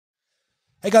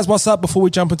Hey guys, what's up? Before we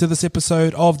jump into this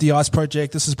episode of The Ice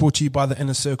Project, this is brought to you by The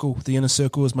Inner Circle. The Inner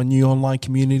Circle is my new online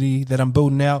community that I'm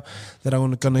building out, that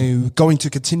I'm going to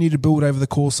continue to build over the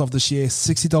course of this year.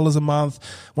 $60 a month.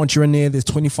 Once you're in there, there's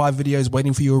 25 videos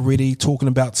waiting for you already, talking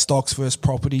about stocks versus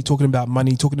property, talking about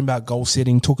money, talking about goal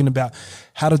setting, talking about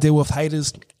how to deal with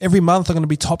haters. Every month I'm going to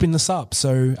be topping this up.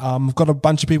 So I've got a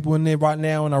bunch of people in there right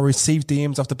now, and I receive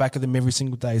DMs off the back of them every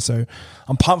single day. So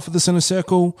I'm pumped for this Inner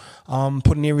Circle.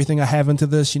 Putting everything I have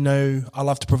into this. You know, I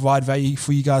love to provide value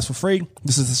for you guys for free.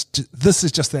 This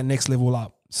is just that next level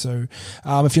up. So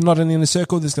if you're not in the Inner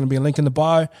Circle, there's going to be a link in the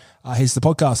bio. Here's the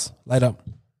podcast. Later.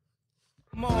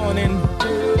 Morning.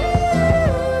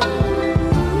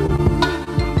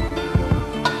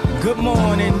 Good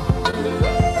morning.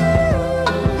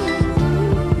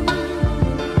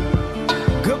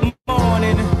 Good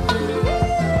morning.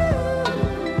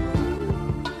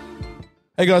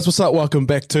 Hey guys, what's up? Welcome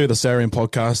back to the Ciarahn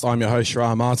podcast. I'm your host,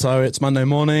 Ciarahn Matoe. It's Monday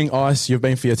morning. Ice, you've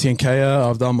been for your 10K.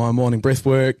 I've done my morning breath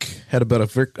work, had a bit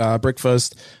of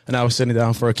breakfast, and now we're sitting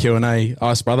down for a Q&A.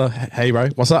 Ice, brother. Hey, bro.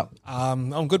 What's up?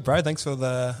 I'm good, bro. Thanks for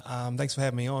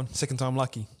having me on. Second time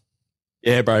lucky.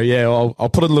 Yeah, bro. Yeah, I'll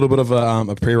put a little bit of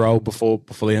a pre-roll before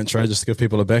the intro just to give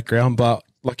people a background. But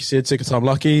like you said, second time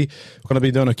lucky. We're going to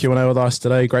be doing a Q&A with Ice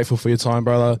today. Grateful for your time,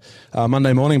 brother.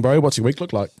 Monday morning, bro. What's your week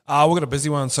look like? We've got a busy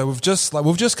one. So we've just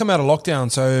come out of lockdown.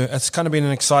 So it's kind of been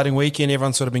an exciting weekend.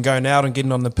 Everyone's sort of been going out and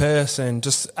getting on the piss and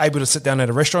just able to sit down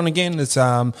at a restaurant again. It's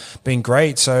been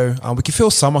great. So we can feel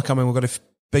summer coming. We've got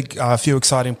a few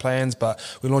exciting plans, but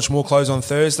we launched more clothes on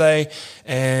Thursday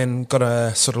and got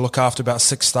to sort of look after about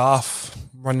 6 staff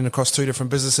running across 2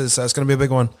 different businesses. So it's going to be a big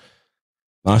one.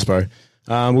 Nice, bro.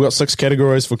 We've got 6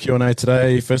 categories for Q&A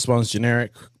today. First one's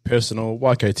generic, personal,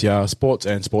 YKTR, sports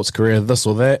and sports career, this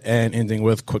or that, and ending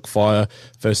with quick fire,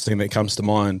 first thing that comes to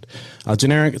mind.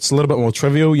 Generic, it's a little bit more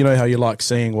trivial. You know how you like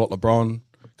seeing what LeBron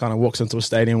kind of walks into a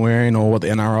stadium wearing, or what the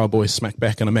NRL boys smack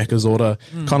back in a Macca's order.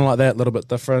 Kind of like that, a little bit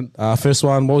different. First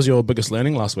one, what was your biggest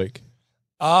learning last week?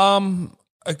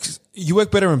 You work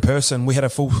better in person. We had a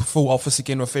full office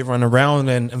again with everyone around,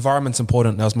 and environment's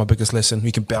important. That was my biggest lesson.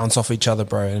 We can bounce off each other,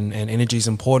 bro, and energy's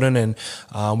important.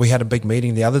 And we had a big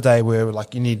meeting the other day where we're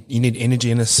like, you need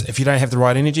energy in this. If you don't have the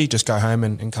right energy, just go home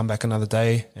and come back another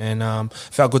day. And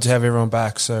felt good to have everyone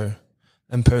back. So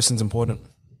in person's important.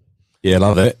 Yeah,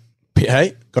 love it. Pit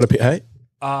hate? Got a pit hate?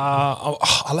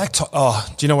 I like to.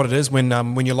 Do you know what it is when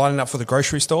you're lining up for the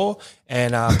grocery store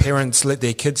and parents let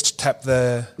their kids tap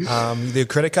their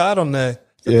credit card on the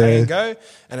pay and go,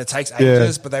 and it takes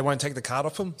ages, but they won't take the card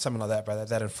off them. Something like that, bro.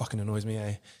 That fucking annoys me.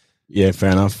 Eh? Yeah,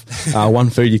 fair enough. One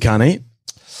food you can't eat?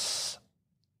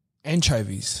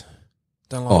 Anchovies.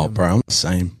 Don't like them. Bro, I'm the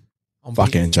same.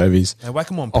 Fuck anchovies. They whack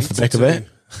them on off pizza the back too. of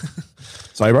that.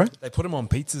 Sorry, bro. They put them on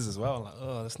pizzas as well.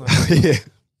 Like, that's not good. Yeah.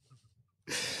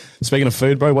 Speaking of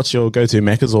food, bro, what's your go-to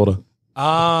Macca's order?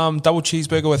 Double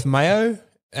cheeseburger with mayo,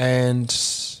 and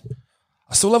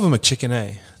I still love a McChicken,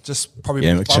 eh? Just probably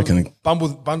McChicken.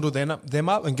 Bundle them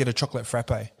up and get a chocolate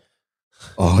frappe.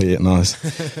 Oh, yeah, nice.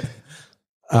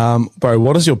 Bro,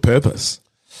 what is your purpose?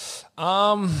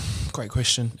 Great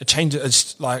question. It changes.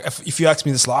 It's like if you asked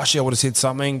me this last year, I would have said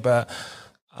something, but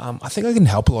I think I can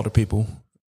help a lot of people.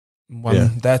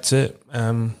 That's it.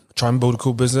 Try and build a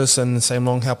cool business, and the same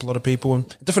long help a lot of people in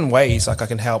different ways. Like I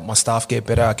can help my staff get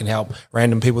better. I can help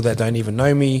random people that don't even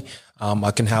know me.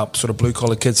 I can help sort of blue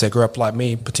collar kids that grew up like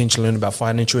me potentially learn about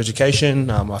financial education.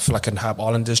 I feel like I can help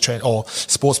islanders or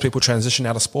sports people transition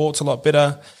out of sports a lot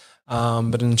better.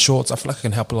 But in shorts, I feel like I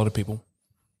can help a lot of people.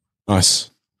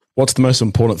 Nice. What's the most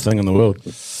important thing in the world?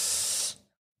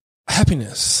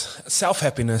 Happiness,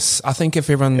 self-happiness. I think if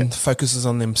everyone focuses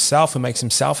on themselves and makes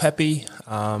themselves happy,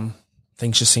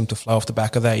 things just seem to flow off the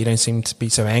back of that. You don't seem to be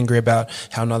so angry about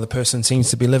how another person seems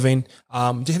to be living.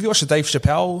 Have you watched the Dave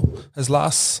Chappelle, his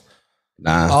last?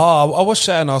 Nah. I watched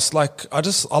that and I was like, I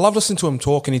love listening to him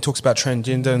talk, and he talks about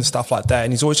transgender and stuff like that.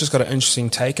 And he's always just got an interesting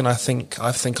take. And I think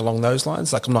along those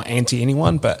lines, like I'm not anti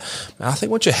anyone, but I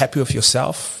think once you're happy with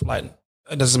yourself, like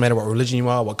it doesn't matter what religion you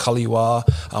are, what color you are,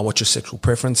 what your sexual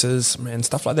preference is, and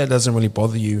stuff like that doesn't really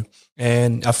bother you.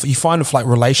 And if you find with like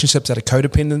relationships that are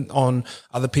codependent on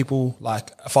other people,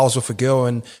 like if I was with a girl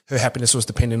and her happiness was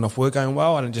dependent off work going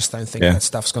well, I just don't think that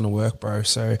stuff's going to work, bro.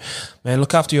 So, man,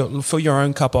 fill your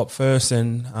own cup up first,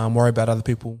 and worry about other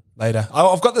people later.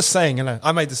 I've got this saying,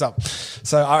 I made this up.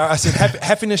 So I said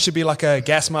happiness should be like a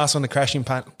gas mask on a crashing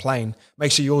plane.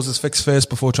 Make sure yours is fixed first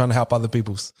before trying to help other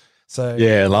people's. So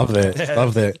yeah, love that.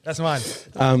 Love that. That's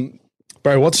mine.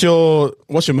 Bro, what's your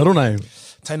middle name?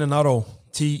 Taina Naro.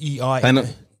 T-E-I.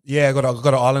 Yeah, I got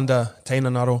an Islander, Taina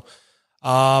Naro.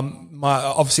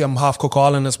 Obviously I'm half Cook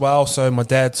Island as well, so my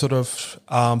dad sort of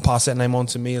passed that name on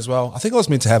to me as well. I think I was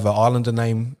meant to have an Islander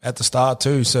name at the start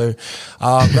too, so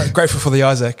grateful for the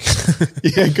Isaac.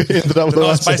 Yeah, good. Ended up with The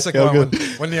nice Isaac. basic one.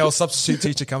 When the old substitute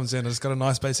teacher comes in, it's got a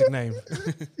nice basic name.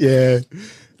 Yeah.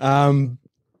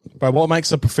 But what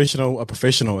makes a professional a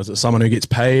professional? Is it someone who gets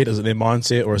paid? Is it their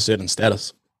mindset or a certain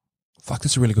status? Fuck,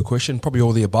 that's a really good question. Probably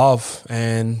all the above,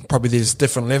 and probably there's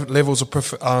different levels of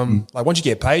like once you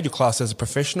get paid, you're classed as a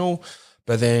professional.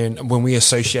 But then when we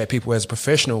associate people as a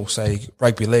professional, say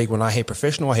rugby league, when I hear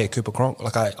professional, I hear Cooper Cronk.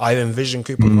 Like I envision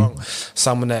Cooper Cronk,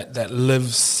 someone that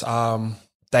lives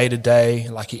day to day,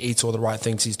 like he eats all the right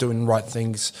things, he's doing the right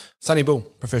things. Sonny Bill,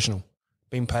 professional,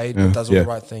 being paid, but does all the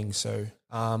right things. So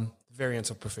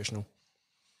variants of professional.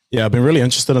 Yeah, I've been really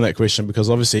interested in that question because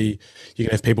obviously you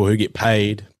can have people who get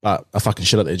paid but are fucking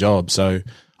shit at their job. So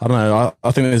I don't know.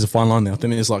 I think there's a fine line there. I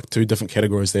think there's like two different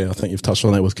categories there. I think you've touched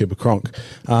on that with Cooper Cronk.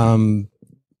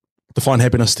 Define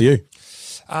happiness to you.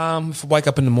 If I wake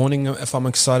up in the morning, if I'm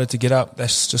excited to get up,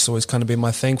 that's just always kind of been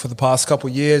my thing for the past couple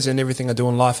of years, and everything I do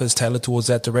in life is tailored towards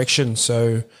that direction.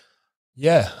 So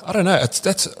yeah, I don't know.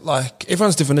 That's like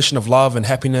everyone's definition of love and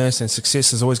happiness and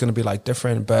success is always going to be like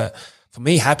different. But for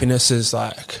me, happiness is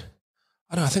like,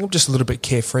 I don't know, I think I'm just a little bit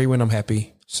carefree when I'm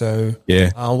happy. So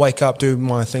yeah, I'll wake up, do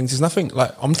my things. There's nothing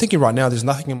like, I'm thinking right now, there's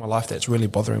nothing in my life that's really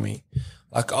bothering me.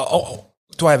 Like,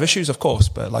 do I have issues? Of course.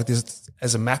 But like there's,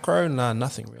 as a macro, no,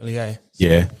 nothing really. Eh? So,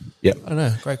 yeah. Yeah. I don't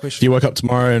know. Great question. If you woke up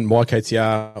tomorrow and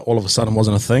YKTR all of a sudden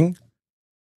wasn't a thing,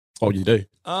 what would you do?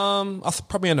 I'm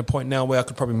probably at a point now where I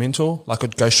could probably mentor. Like, I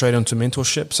could go straight into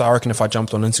mentorship. So I reckon if I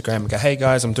jumped on Instagram and go, hey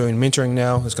guys, I'm doing mentoring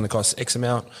now. It's going to cost X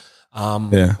amount. I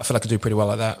feel like I could do pretty well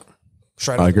like that.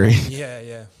 Straight I agree.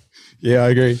 Yeah. Yeah, I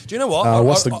agree. Do you know what?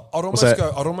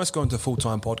 I'd almost go into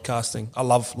full-time podcasting. I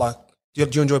love, like, do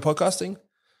you enjoy podcasting?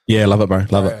 Yeah, love it, bro.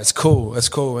 Love it. It's cool. It's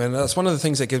cool. And that's one of the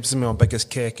things that gives me my biggest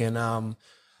kick. And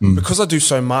because I do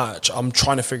so much, I'm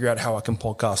trying to figure out how I can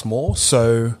podcast more.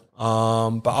 So,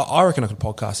 but I reckon I could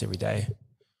podcast every day.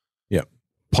 Yeah.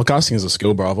 Podcasting is a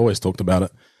skill, bro. I've always talked about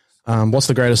it. What's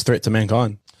the greatest threat to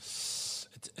mankind?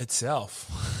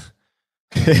 Itself.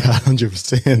 Yeah,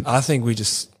 100%. I think we're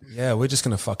just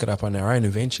going to fuck it up on our own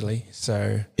eventually.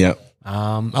 So, yeah.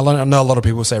 I know a lot of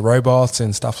people say robots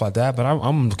and stuff like that, but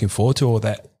I'm looking forward to all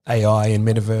that AI and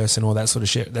metaverse and all that sort of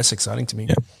shit. That's exciting to me.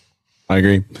 Yeah, I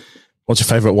agree. What's your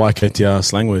favorite YKTR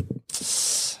slang word?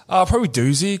 Probably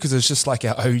doozy, because it's just like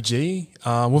our OG.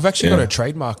 We've actually got it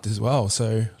trademarked as well.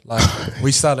 So like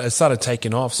it started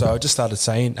taking off. So I just started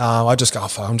saying, I just go,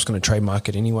 I'm just going to trademark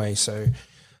it anyway. So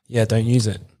yeah, don't use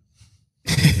it.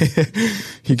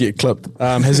 You get clipped.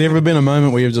 Has there ever been a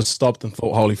moment where you've just stopped and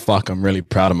thought, holy fuck, I'm really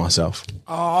proud of myself?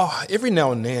 Oh, every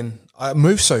now and then. I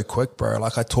move so quick, bro.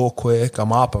 Like, I talk quick.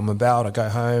 I'm up, I'm about, I go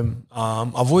home.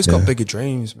 I've always got bigger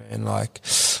dreams, man. Like,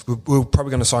 we're probably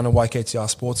going to sign a YKTR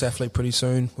sports athlete pretty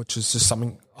soon, which is just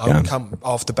something I come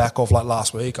off the back of, like,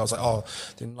 last week. I was like,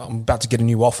 then I'm about to get a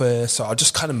new office. So I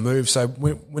just kind of move. So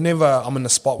whenever I'm in the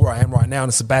spot where I am right now,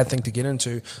 and it's a bad thing to get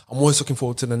into, I'm always looking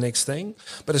forward to the next thing.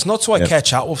 But it's not so I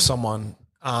catch up with someone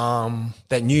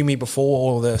that knew me before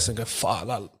all of this and go, fuck,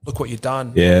 like, look what you've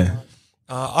done. Yeah.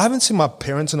 I haven't seen my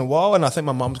parents in a while, and I think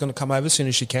my mum's going to come over as soon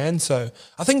as she can. So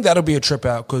I think that'll be a trip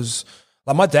out, because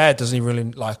like my dad doesn't even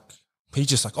really like. He's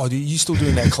just like, oh, you still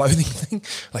doing that clothing thing?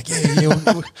 Like, yeah,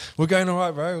 we're going all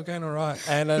right, bro. We're going all right.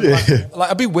 And like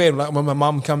it'd be weird. Like when my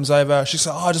mum comes over, she's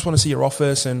like, oh, I just want to see your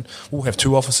office, and we'll have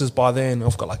 2 offices by then.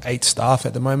 I've got like 8 staff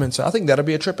at the moment, so I think that'll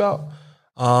be a trip out.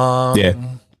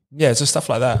 It's just stuff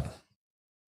like that.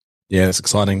 Yeah, that's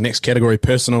exciting. Next category,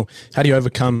 personal. How do you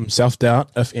overcome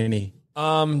self-doubt, if any?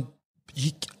 Only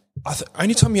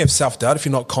time you have self-doubt if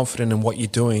you're not confident in what you're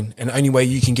doing, and the only way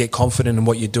you can get confident in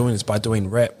what you're doing is by doing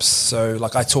reps. So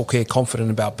like I talk here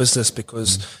confident about business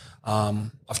because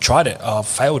I've tried it, I've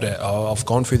failed it, I've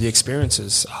gone through the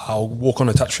experiences. I'll walk on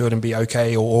a touch field and be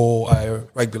okay, or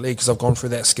rugby league, because I've gone through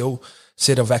that skill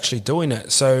set of actually doing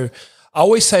it. So I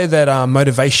always say that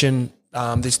motivation,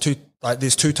 there's two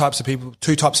types of people,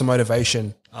 2 types of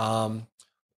motivation.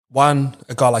 One,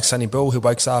 a guy like Sonny Bill, who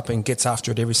wakes up and gets after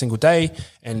it every single day,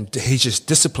 and he's just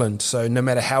disciplined. So no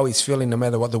matter how he's feeling, no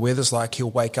matter what the weather's like,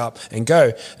 he'll wake up and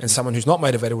go. And someone who's not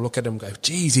motivated will look at him and go,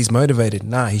 geez, he's motivated.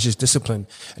 Nah, he's just disciplined.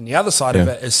 And the other side of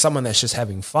it is someone that's just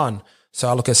having fun. So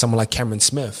I look at someone like Cameron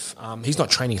Smith. He's not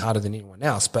training harder than anyone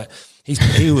else, but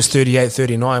he was 38,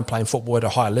 39 playing football at a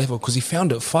high level because he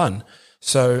found it fun.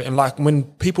 So, and like when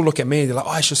people look at me, they're like,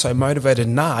 oh, he's just so motivated.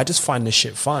 Nah, I just find this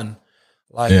shit fun.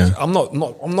 Like I'm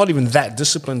not even that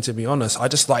disciplined, to be honest. I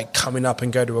just like coming up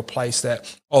and go to a place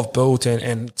that I've built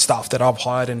and stuff that I've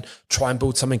hired and try and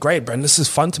build something great, bro. And this is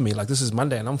fun to me. Like this is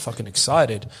Monday and I'm fucking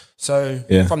excited. So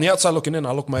from the outside looking in,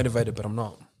 I look motivated, but I'm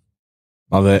not.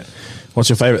 Love that. What's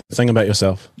your favorite thing about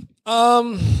yourself?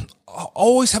 I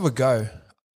always have a go.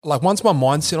 Like once my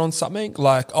mind's set on something,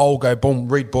 like I'll go boom,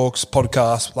 read books,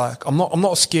 podcasts. Like I'm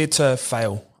not scared to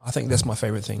fail. I think that's my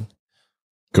favorite thing.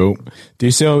 Cool. Do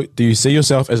you see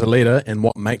yourself as a leader, and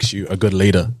what makes you a good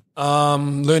leader?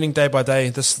 Learning day by day.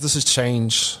 This has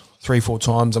changed 3-4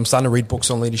 times. I'm starting to read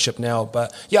books on leadership now,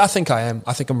 but yeah, I think I am.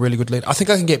 I think I'm a really good leader. I think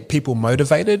I can get people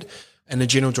motivated in a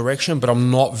general direction, but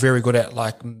I'm not very good at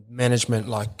like management.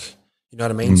 Like you know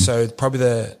what I mean. So probably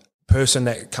the person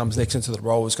that comes next into the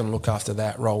role is going to look after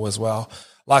that role as well.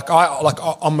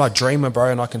 I'm a dreamer,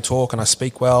 bro, and I can talk and I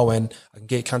speak well and I can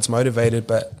get cunts motivated,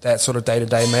 but that sort of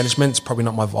day-to-day management is probably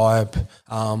not my vibe.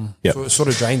 So it sort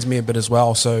of drains me a bit as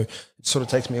well. So it sort of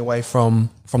takes me away from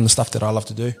the stuff that I love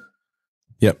to do.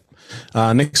 Yep.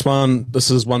 Next one, this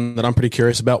is one that I'm pretty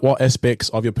curious about. What aspects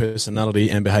of your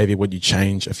personality and behavior would you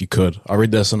change if you could? I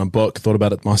read this in a book, thought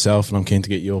about it myself, and I'm keen to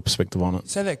get your perspective on it.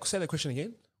 Say that question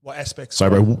again. What aspects?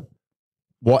 Sorry, bro.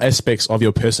 What aspects of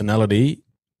your personality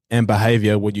and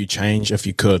behavior would you change if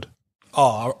you could?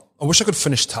 Oh, I wish I could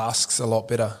finish tasks a lot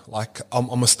better. Like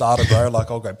I'm a starter, bro. Like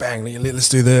I'll go bang, let's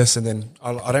do this, and then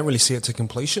I don't really see it to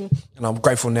completion. And I'm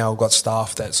grateful now I've got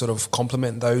staff that sort of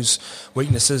complement those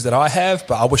weaknesses that I have.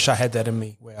 But I wish I had that in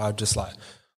me, where I'm just like,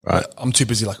 right, I'm too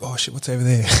busy. Like, oh shit, what's over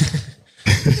there?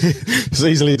 It's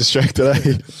easily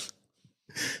distracted.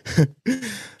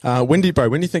 When do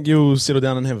you think you'll settle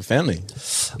down and have a family?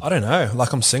 I don't know.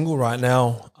 Like I'm single right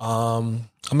now.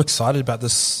 I'm excited about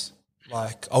this.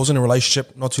 Like I was in a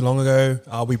relationship not too long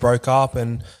ago. We broke up,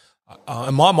 and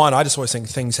in my mind, I just always think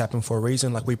things happen for a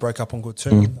reason. Like we broke up on good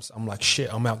terms. I'm like,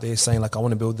 shit, I'm out there saying like I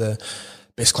want to build the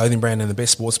best clothing brand and the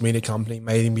best sports media company.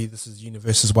 Maybe this is the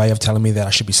universe's way of telling me that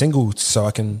I should be single so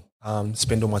I can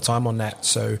spend all my time on that.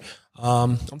 So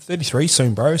I'm 33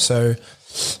 soon, bro. So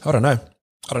I don't know.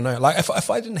 Like if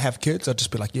I didn't have kids, I'd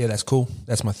just be like, yeah, that's cool.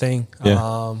 That's my thing.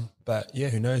 Yeah. But yeah,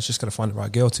 who knows? Just got to find the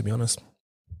right girl, to be honest.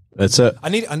 That's it.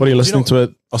 What are you listening to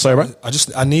it? Oh, sorry, bro. I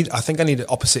think I need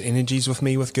opposite energies with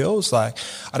me with girls. Like,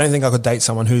 I don't think I could date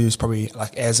someone who's probably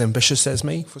like as ambitious as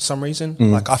me for some reason.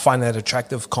 Like, I find that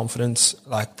attractive confidence,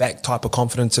 like that type of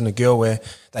confidence in a girl where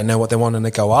they know what they want and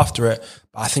they go after it.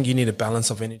 But I think you need a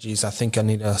balance of energies. I think I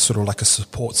need a sort of like a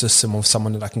support system of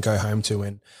someone that I can go home to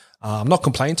and not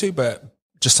complain to, but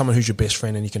just someone who's your best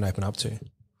friend and you can open up to.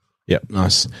 Yep,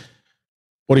 nice.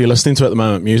 What are you listening to at the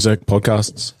moment? Music,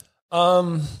 podcasts?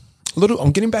 I'm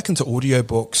getting back into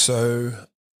audiobooks, so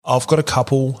I've got a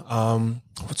couple.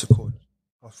 What's it called?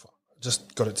 I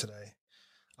just got it today.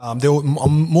 I'm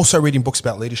more so reading books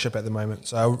about leadership at the moment.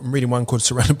 So I'm reading one called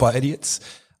Surrounded by Idiots.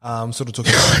 Sort of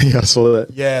talking about yeah, I saw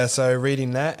that. Yeah, so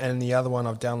reading that, and the other one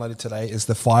I've downloaded today is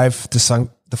the five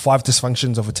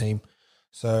dysfunctions of a team.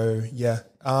 So yeah.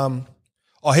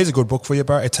 Here's a good book for you,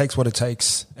 bro. It Takes What It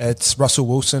Takes. It's Russell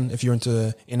Wilson. If you're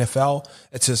into NFL,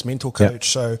 it's his mental coach. Yep.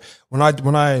 So when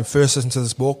I first listened to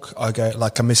this book, I go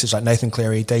like a message like Nathan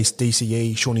Cleary,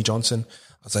 DCE, Shawnee Johnson.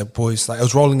 I was like, boys, like I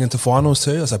was rolling into finals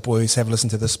too. I was like, boys, have a listen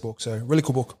to this book. So really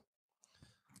cool book.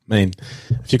 Man,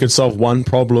 if you could solve one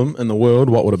problem in the world,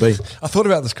 what would it be? I thought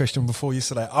about this question before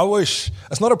yesterday. I wish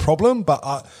it's not a problem, but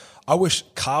I wish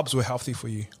carbs were healthy for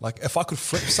you. Like if I could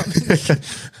flip something.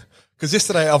 Because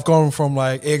yesterday I've gone from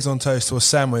like eggs on toast to a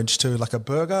sandwich to like a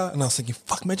burger, and I was thinking,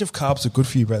 fuck, imagine if carbs were good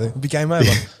for you, brother. It'd be game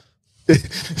over.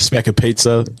 Smack a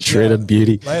pizza, shredded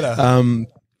beauty. Later.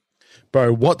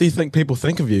 Bro, what do you think people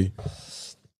think of you?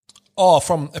 Oh,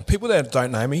 from people that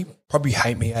don't know me, probably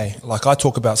hate me, eh? Like I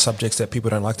talk about subjects that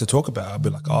people don't like to talk about. I'll be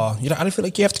like, I don't feel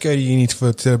like you have to go to uni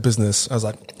to business. I was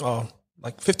like,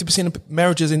 like 50% of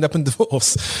marriages end up in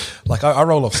divorce. Like I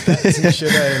roll off stats and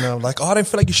shit, and I'm like, I don't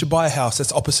feel like you should buy a house.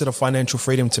 That's opposite of financial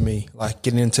freedom to me. Like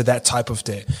getting into that type of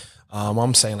debt.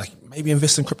 I'm saying like maybe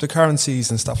invest in cryptocurrencies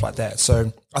and stuff like that.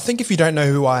 So I think if you don't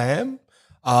know who I am,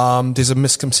 there's a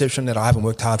misconception that I haven't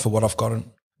worked hard for what I've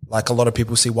gotten. Like a lot of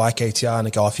people see YKTR and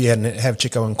they go, if you hadn't have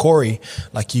Chico and Corey,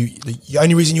 like the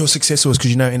only reason you're successful is because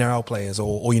you know NRL players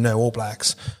or you know All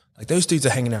Blacks. Like those dudes are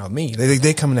hanging out with me.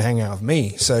 They're coming to hang out with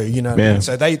me. So, you know, what I mean?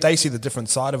 So they see the different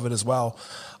side of it as well.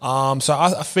 So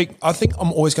I think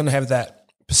I'm always going to have that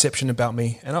perception about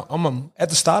me. And I'm at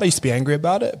the start, I used to be angry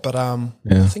about it, but I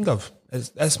think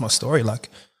that's my story. Like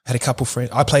I had a couple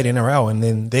friends, I played NRL, and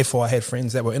then therefore I had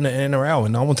friends that were in the NRL,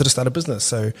 and I wanted to start a business.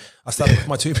 So I started with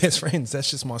my two best friends.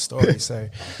 That's just my story. So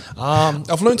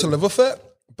I've learned to live with it.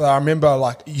 But I remember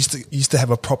like used to have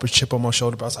a proper chip on my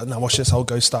shoulder, but I was like, no, watch this, I'll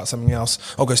go start something else.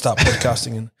 I'll go start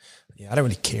podcasting. And yeah, I don't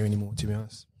really care anymore, to be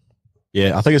honest.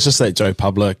 Yeah, I think it's just that Joe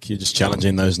Public. You're just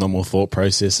challenging those normal thought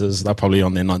processes. They're probably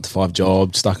on their 9 to 5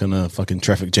 job, stuck in a fucking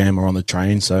traffic jam or on the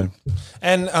train. So,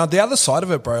 and the other side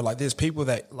of it, bro, like there's people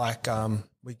that like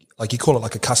you call it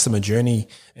like a customer journey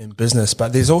in business,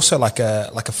 but there's also like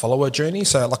a follower journey.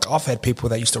 So like I've had people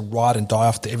that used to ride and die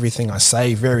after everything I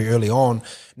say very early on.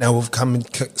 Now we've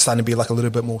starting to be like a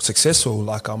little bit more successful.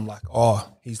 Like I'm like, oh,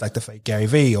 he's like the fake Gary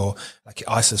V, or like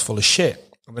Ice is full of shit.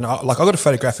 I mean, I got a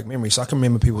photographic memory, so I can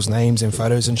remember people's names and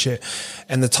photos and shit.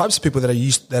 And the types of people that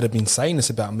have been saying this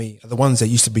about me are the ones that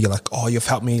used to be like, "Oh, you've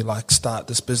helped me like start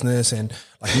this business and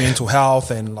like mental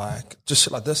health and like just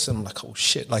shit like this." And I'm like, "Oh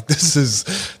shit, like this is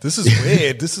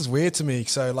weird. This is weird to me."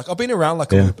 So like I've been around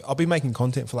like I've been making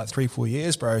content for like 3-4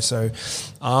 years, bro. So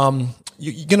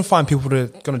you're gonna find people that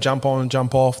are gonna jump on and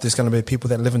jump off. There's gonna be people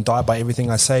that live and die by everything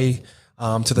I say.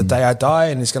 To the day I die,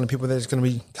 and there's going to be people that's going to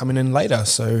be coming in later.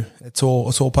 So it's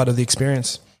all part of the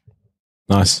experience.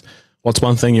 Nice. What's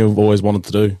one thing you've always wanted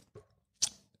to do?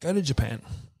 Go to Japan.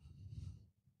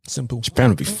 Simple. Japan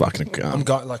would be fucking. I'm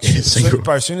going like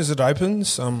bro. As soon as it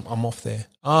opens, I'm off there.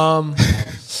 I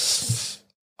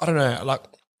don't know. Like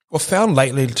I've found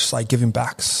lately, just like giving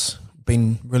back's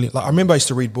been really. Like I remember I used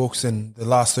to read books, and the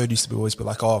last third used to be always be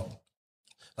like, oh.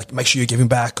 Like make sure you're giving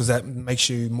back because that makes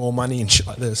you more money and shit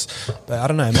like this. But I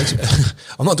don't know.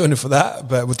 I'm not doing it for that,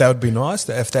 but that would be nice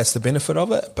if that's the benefit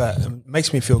of it. But it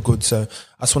makes me feel good. So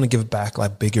I just want to give back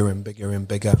like bigger and bigger and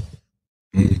bigger.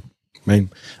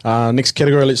 Next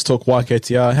category, let's talk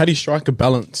YKTR. How do you strike a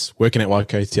balance working at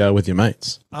YKTR with your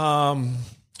mates?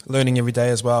 Learning every day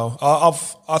as well.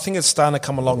 I think it's starting to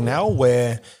come along now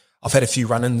where I've had a few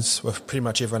run-ins with pretty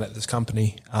much everyone at this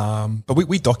company, but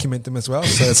we document them as well,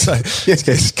 so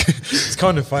it's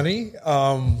kind of funny.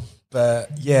 But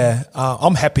yeah,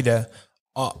 I'm happy to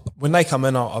when they come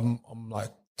in. I'm like,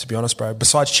 to be honest, bro.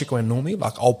 Besides Chico and Normie,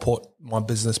 like I'll put my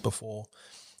business before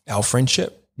our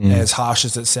friendship. As harsh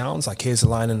as it sounds, like here's a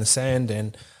line in the sand,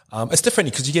 and it's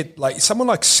different because you get like someone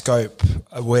like Scope,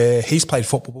 where he's played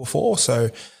football before,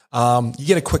 so. You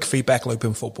get a quick feedback loop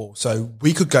in football. So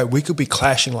we could be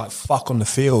clashing like fuck on the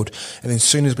field, and then as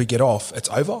soon as we get off, it's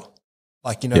over.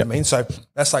 Like, you know what I mean? So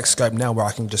that's like Scope now, where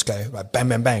I can just go like bang,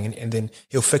 bang, bang, and then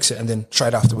he'll fix it, and then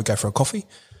straight after we go for a coffee.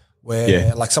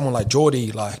 Where like someone like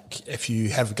Geordie, like if you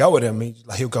have a go at him,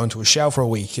 he'll go into a shower for a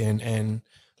week and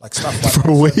like stuff like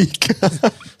for a week.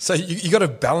 So you got to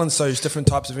balance those different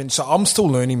types of things. So I'm still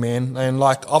learning, man, and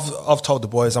like I've told the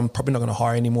boys I'm probably not going to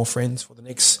hire any more friends for the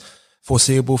next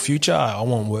foreseeable future. I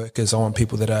want workers. I want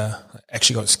people that are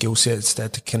actually got skill sets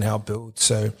that can help build.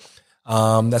 So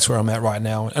that's where I'm at right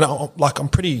now. And I can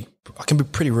be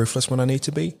pretty ruthless when I need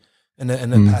to be in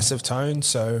a passive tone.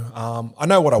 So I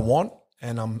know what I want,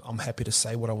 and I'm happy to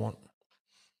say what I want.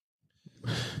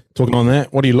 Talking on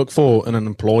that, what do you look for in an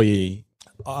employee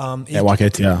at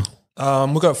YKTR?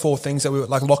 We've got 4 things that we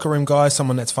like: locker room guy,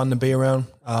 someone that's fun to be around.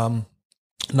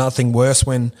 Nothing worse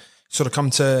when you sort of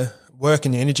come to work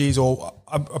and the energies, or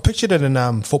I pictured it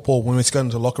in football when we go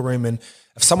into the locker room, and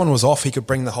if someone was off, he could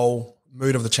bring the whole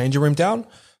mood of the changing room down.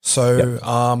 So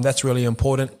that's really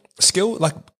important. Skill,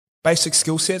 like basic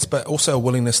skill sets, but also a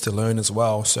willingness to learn as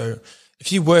well. So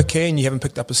if you work here and you haven't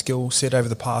picked up a skill set over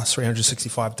the past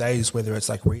 365 days, whether it's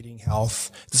like reading, health,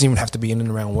 it doesn't even have to be in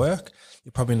and around work,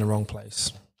 you're probably in the wrong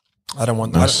place. I don't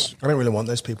really want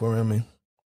those people around me.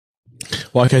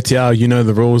 YKTR, you know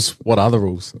the rules. What are the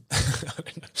rules?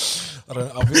 I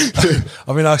don't know.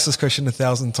 I've been asked this question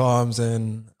 1,000 times,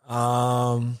 and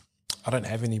I don't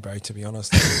have any, bro, to be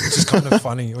honest. It's just kind of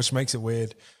funny, which makes it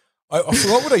weird. I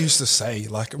forgot what I used to say.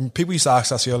 Like people used to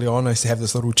ask us early on, I used to have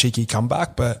this little cheeky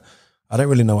comeback, but I don't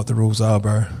really know what the rules are,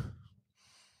 bro.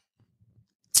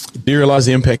 Do you realise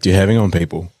the impact you're having on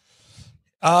people?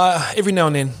 Every now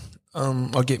and then,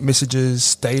 I get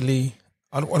messages daily.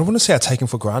 I don't want to say I take them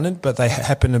for granted, but they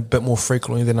happen a bit more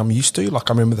frequently than I'm used to. Like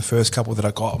I remember the first couple that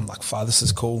I got, I'm like, "Fuck, this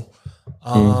is cool."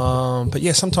 But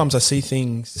yeah, sometimes I see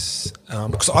things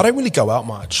because I don't really go out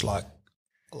much. Like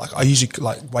I usually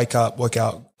like wake up, work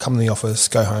out, come in the office,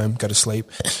 go home, go to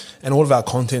sleep, and all of our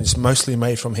content's mostly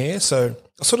made from here. So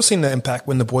I sort of seen the impact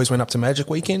when the boys went up to Magic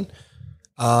Weekend,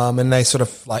 and they sort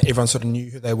of like everyone sort of knew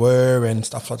who they were and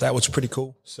stuff like that, which was pretty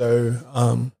cool. So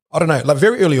I don't know, like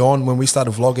very early on when we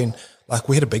started vlogging, like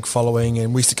we had a big following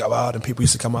and we used to go out and people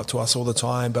used to come up to us all the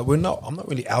time, but I'm not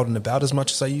really out and about as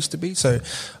much as I used to be. So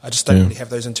I just don't really have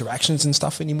those interactions and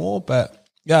stuff anymore. But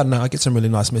yeah, no, I get some really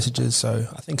nice messages. So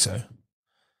I think so.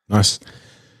 Nice.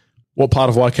 What part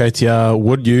of YKTR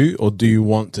would you or do you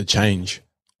want to change?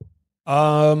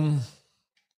 I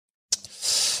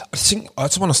I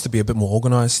just want us to be a bit more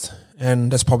organised,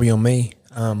 and that's probably on me.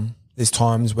 There's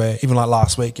times where, even like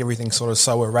last week, everything's sort of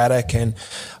so erratic, and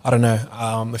I don't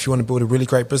know. If you want to build a really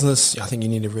great business, I think you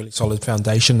need a really solid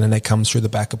foundation, and that comes through the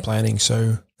back of planning.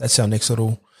 So that's our next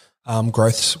little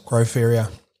growth area.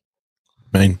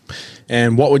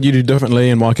 And what would you do differently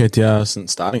in YKTR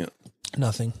since starting it?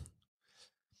 Nothing.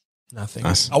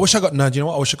 Nice. I wish I got do you know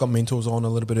what? I wish I got mentors on a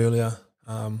little bit earlier.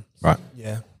 Right.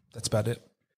 Yeah, that's about it.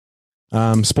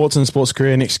 Sports and sports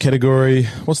career, next category.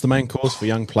 What's the main cause for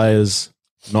young players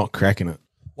not cracking it?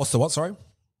 What's the what? Sorry.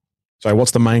 So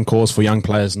what's the main cause for young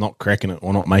players not cracking it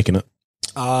or not making it?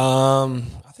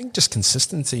 I think just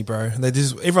consistency, bro.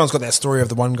 Everyone's got that story of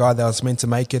the one guy that was meant to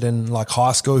make it in like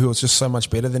high school who was just so much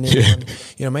better than everyone. Yeah.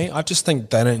 You know what I mean? I just think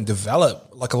they don't develop.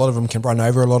 Like a lot of them can run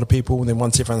over a lot of people, and then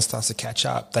once everyone starts to catch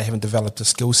up, they haven't developed a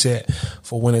skill set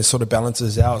for when it sort of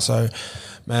balances out. So,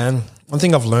 man, one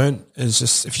thing I've learned is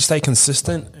just if you stay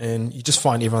consistent, and you just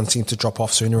find everyone seems to drop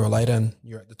off sooner or later, and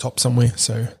you're at the top somewhere.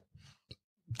 So,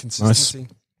 consistency.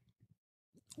 Nice.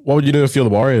 What would you do if you're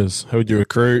the Warriors? Who would you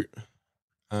recruit?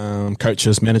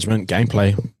 Coaches, management,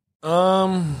 gameplay.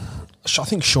 I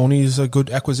think Shawnee's a good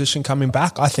acquisition coming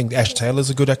back. I think Ash Taylor's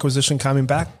a good acquisition coming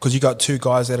back because you got two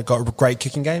guys that have got great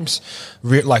kicking games,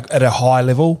 like at a high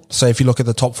level. So if you look at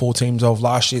the top 4 teams of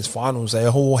last year's finals, they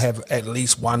all have at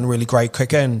least one really great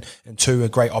kicker and 2 a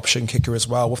great option kicker as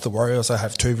well. With the Warriors, they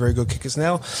have 2 very good kickers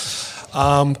now.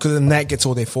 Because then that gets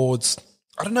all their forwards.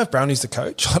 I don't know if Brownie's the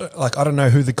coach. I don't know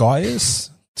who the guy is.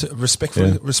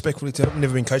 Respectfully to him,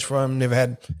 never been coached for him, never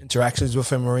had interactions with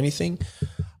him or anything.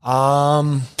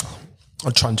 I'd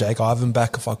try and Jake Ivan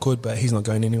back if I could, but he's not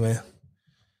going anywhere.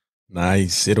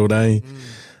 Nice, settled, eh?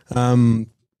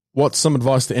 What's some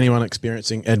advice to anyone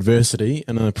experiencing adversity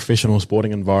in a professional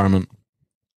sporting environment?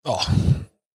 Oh,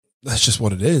 that's just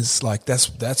what it is. Like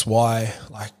that's why,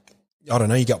 like, I don't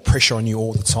know, you got pressure on you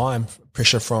all the time.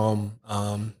 Pressure from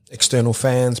external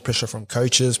fans, pressure from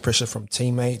coaches, pressure from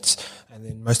teammates, and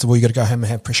then most of all, you got to go home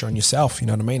and have pressure on yourself. You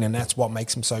know what I mean? And that's what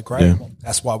makes him so great. Yeah.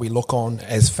 That's why we look on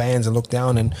as fans and look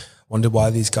down and wonder why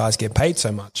these guys get paid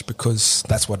so much, because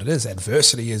that's what it is.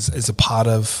 Adversity is a part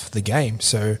of the game.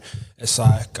 So it's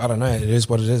like, I don't know, it is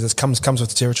what it is. It comes with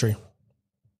the territory.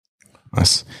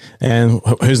 Nice. And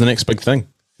who's the next big thing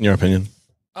in your opinion?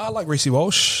 I like Reece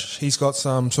Walsh. He's got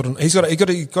some sort of he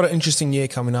got an interesting year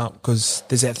coming up because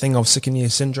there's that thing of second year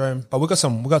syndrome. But we got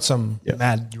some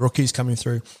mad rookies coming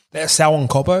through. That Ciarahn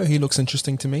Cobo, he looks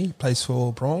interesting to me. Plays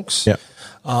for Bronx. Yeah.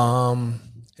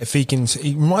 If he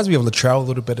reminds me of Latrell a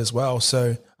little bit as well.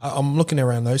 So I'm looking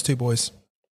around those 2 boys.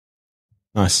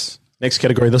 Nice. Next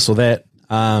category, this or that.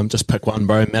 Just pick one,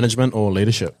 bro. Management or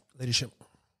leadership? Leadership.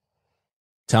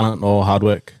 Talent or hard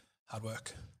work? Hard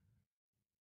work.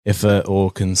 Effort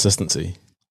or consistency?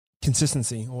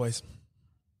 Consistency, always.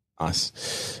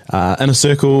 Nice. Inner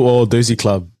circle or doozy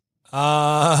club?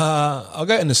 I'll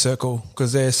go Inner Circle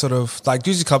because they're sort of like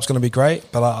Doozy Club's going to be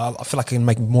great, but I feel like I can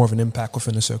make more of an impact with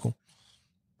Inner Circle.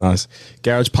 Nice.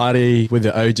 Garage party with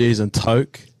the OGs and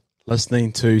Toke,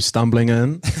 listening to Stumbling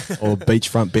In, or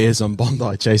beachfront beers on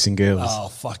Bondi chasing girls? Oh,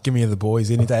 fuck, give me the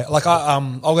boys any day. Like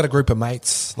I've got a group of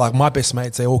mates, like my best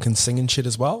mates, they all can sing and shit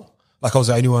as well. Like I was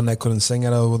the only one that couldn't sing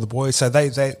out of all the boys. So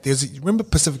remember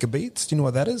Pacifica Beats? Do you know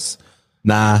what that is?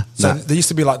 Nah. There used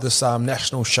to be like this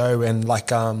national show, and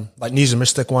like News and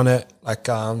Mystic won it. Like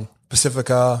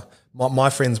Pacifica,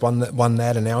 my friends won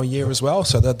that in our year as well.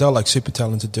 So they're like super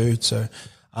talented dudes. So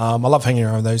I love hanging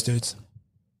around with those dudes.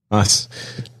 Nice.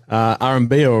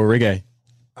 R&B or reggae?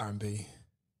 R&B.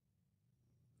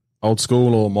 Old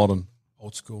school or modern?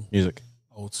 Old school. Music?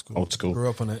 Old school. Old school. Grew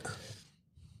up on it.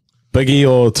 Biggie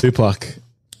or Tupac?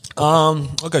 I'll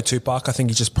go Tupac. I think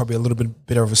he's just probably a little bit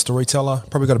better of a storyteller.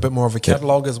 Probably got a bit more of a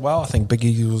catalogue as well. I think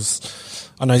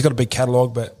Biggie I know he's got a big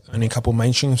catalogue, but only a couple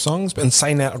mainstream songs. But in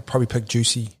saying that, I'd probably pick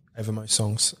Juicy over most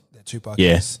songs that Tupac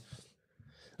has.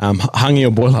 Hungy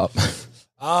or Boil Up?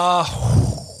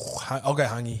 I'll go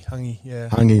Hungy, yeah.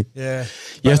 Hungy. Yeah.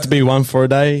 You have to be one for a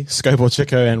day, Scope or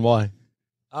Chico, and why?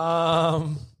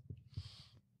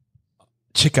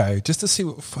 Chico, just to see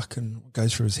what fucking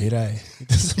goes through his head, eh? He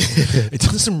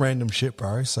does some random shit,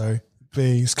 bro. So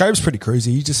Scope's pretty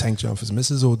cruisy. He just hangs around with his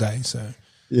missus all day. So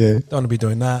yeah, don't want to be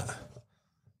doing that.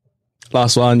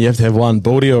 Last one, you have to have one,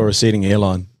 baldy or receding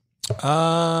hairline?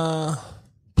 How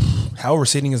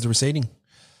receding is the receding?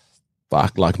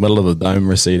 Fuck, like middle of the dome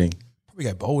receding. Probably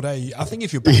go bald, eh? I think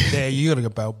if you're back there, you got to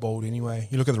go bald anyway.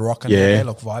 You look at the Rock and they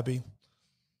look vibey.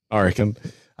 I reckon.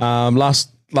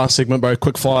 Last segment, bro.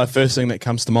 Quick fire. First thing that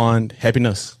comes to mind: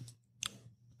 happiness.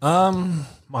 My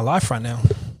life right now.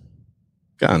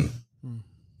 Gun.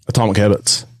 Atomic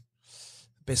Habits.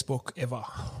 Best book ever.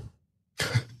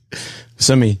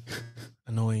 Simi.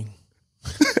 Annoying.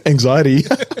 Anxiety.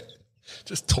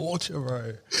 Just torture,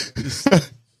 bro.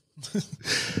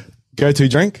 Go-to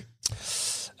drink?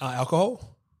 Alcohol?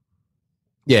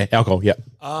 Yeah, alcohol, yeah.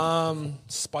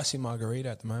 Spicy margarita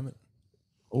at the moment.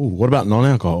 Oh, what about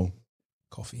non-alcohol?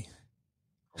 Coffee.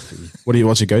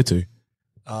 What's your go-to?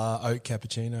 Oat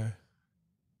cappuccino.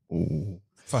 Ooh.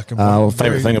 Fucking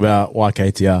favorite thing about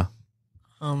YKTR?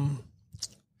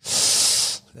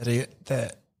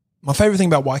 That my favorite thing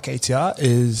about YKTR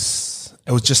is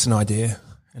it was just an idea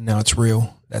and now it's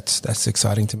real. That's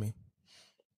exciting to me.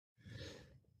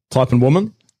 Type and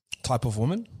woman? Type of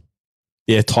woman?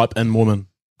 Yeah, type and woman.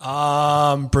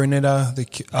 Brunette,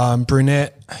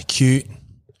 cute,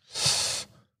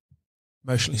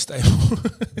 emotionally stable.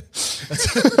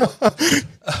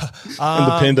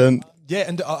 Independent. Yeah,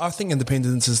 and I think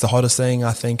independence is the hottest thing.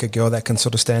 I think a girl that can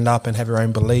sort of stand up and have her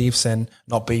own beliefs and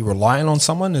not be reliant on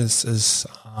someone is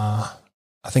I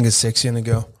think is sexy in a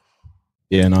girl.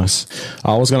 Yeah, nice.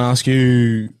 I was going to ask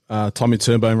you Tommy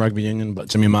Turbo in rugby union, but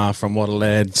Jimmy Ma from What a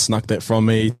Lad snuck that from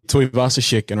me. Tui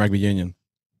Vasashek in rugby union.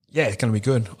 Yeah, it's going to be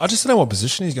good. I just don't know what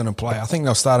position he's going to play. I think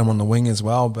they'll start him on the wing as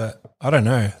well, but I don't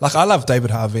know. Like, I love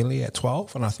David Havili at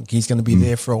 12, and I think he's going to be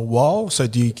there for a while. So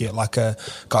do you get like a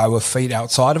guy with feet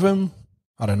outside of him?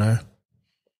 I don't know.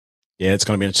 Yeah, it's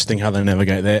going to be interesting how they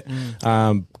navigate that.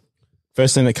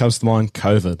 First thing that comes to mind,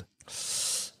 COVID.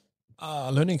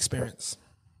 Learning experience.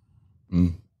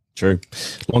 True.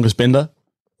 Longest bender?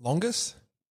 Longest?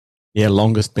 Yeah,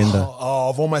 longest bender.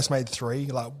 I've almost made 3.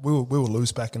 Like we were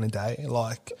loose back in the day.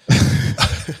 Like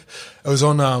it was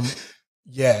on.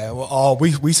 We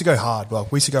used to go hard.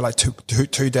 Like we used to go like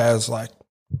two days, like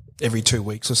every 2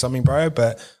 weeks or something, bro.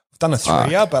 But I've done a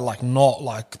 3-year, but like not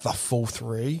like the full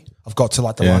 3. I've got to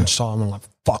like the lunchtime and I'm like,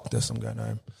 fuck this, I'm going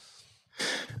home.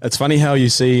 It's funny how you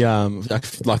see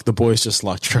like the boys just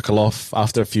like trickle off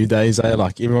after a few days.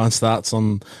 Like everyone starts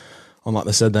on like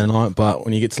the Saturday night, but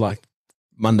when you get to like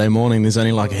Monday morning, there's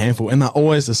only like a handful, and they're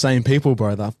always the same people,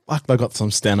 bro. They got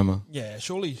some stamina. Yeah,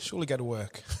 surely go to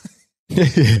work.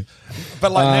 Yeah,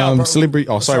 but like now, bro, celebrity.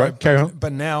 Oh, sorry, carry on.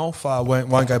 But now, if I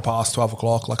won't go past 12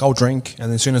 o'clock, like I'll drink, and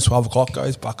then as soon as 12 o'clock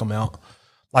goes, buck I'm out.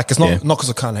 Like it's not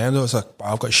because I can't handle it. It's like, bro,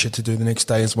 I've got shit to do the next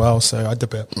day as well, so I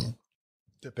dip out.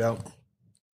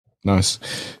 Nice.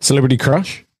 Celebrity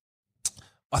crush?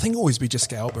 I think always be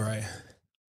Jessica Alba, eh?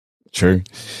 True.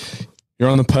 You're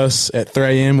on the post at 3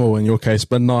 a.m. or in your case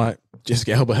midnight,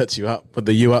 Jessica Alba hits you up with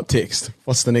the "you up" text.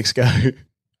 What's the next go? What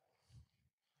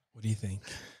do you think?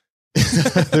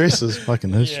 The rest is fucking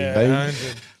history, baby.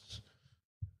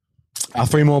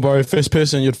 3 more, bro. First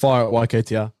person you'd fire at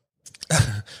YKTR.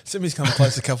 Simi's come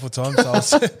close a couple of times,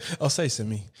 so I'll say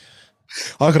Simi.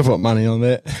 I could have put money on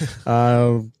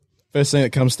that. First thing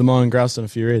that comes to mind, grouse and a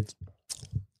few reds.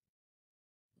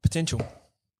 Potential.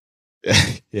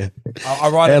 Yeah. I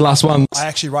write it. Last one. I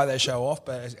actually write that show off,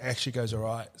 but it actually goes all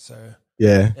right. So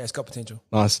yeah, it's got potential.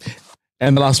 Nice.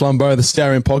 And the last one, bro, the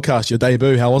CRM podcast, your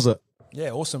debut. How was it?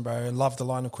 Yeah, awesome, bro. Love the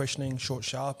line of questioning, short,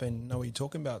 sharp, and know what you're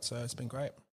talking about. So it's been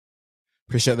great.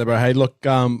 Appreciate that, bro. Hey, look,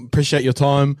 appreciate your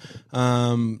time.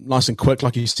 Nice and quick,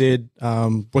 like you said.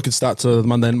 Wicked start to the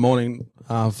Monday morning.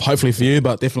 Hopefully for you,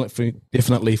 but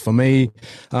definitely for me.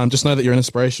 Just know that you're an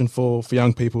inspiration for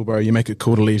young people, bro. You make it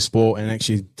cool to leave sport and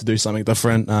actually to do something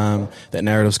different. That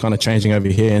narrative's kind of changing over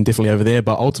here and definitely over there.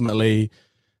 But ultimately,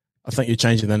 I think you're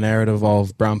changing the narrative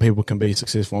of brown people can be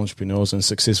successful entrepreneurs and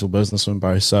successful businessmen,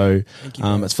 bro. So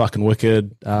it's fucking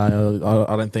wicked. I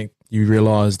don't think you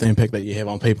realise the impact that you have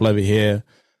on people over here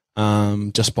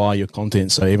just by your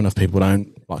content. So even if people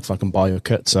don't like fucking buy your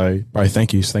kit. So, bro,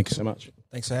 thank you so much.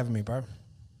 Thanks for having me, bro.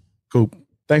 Cool.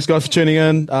 Thanks, guys, for tuning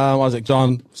in. Isaac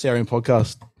John, CRM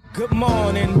Podcast. Good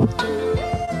morning.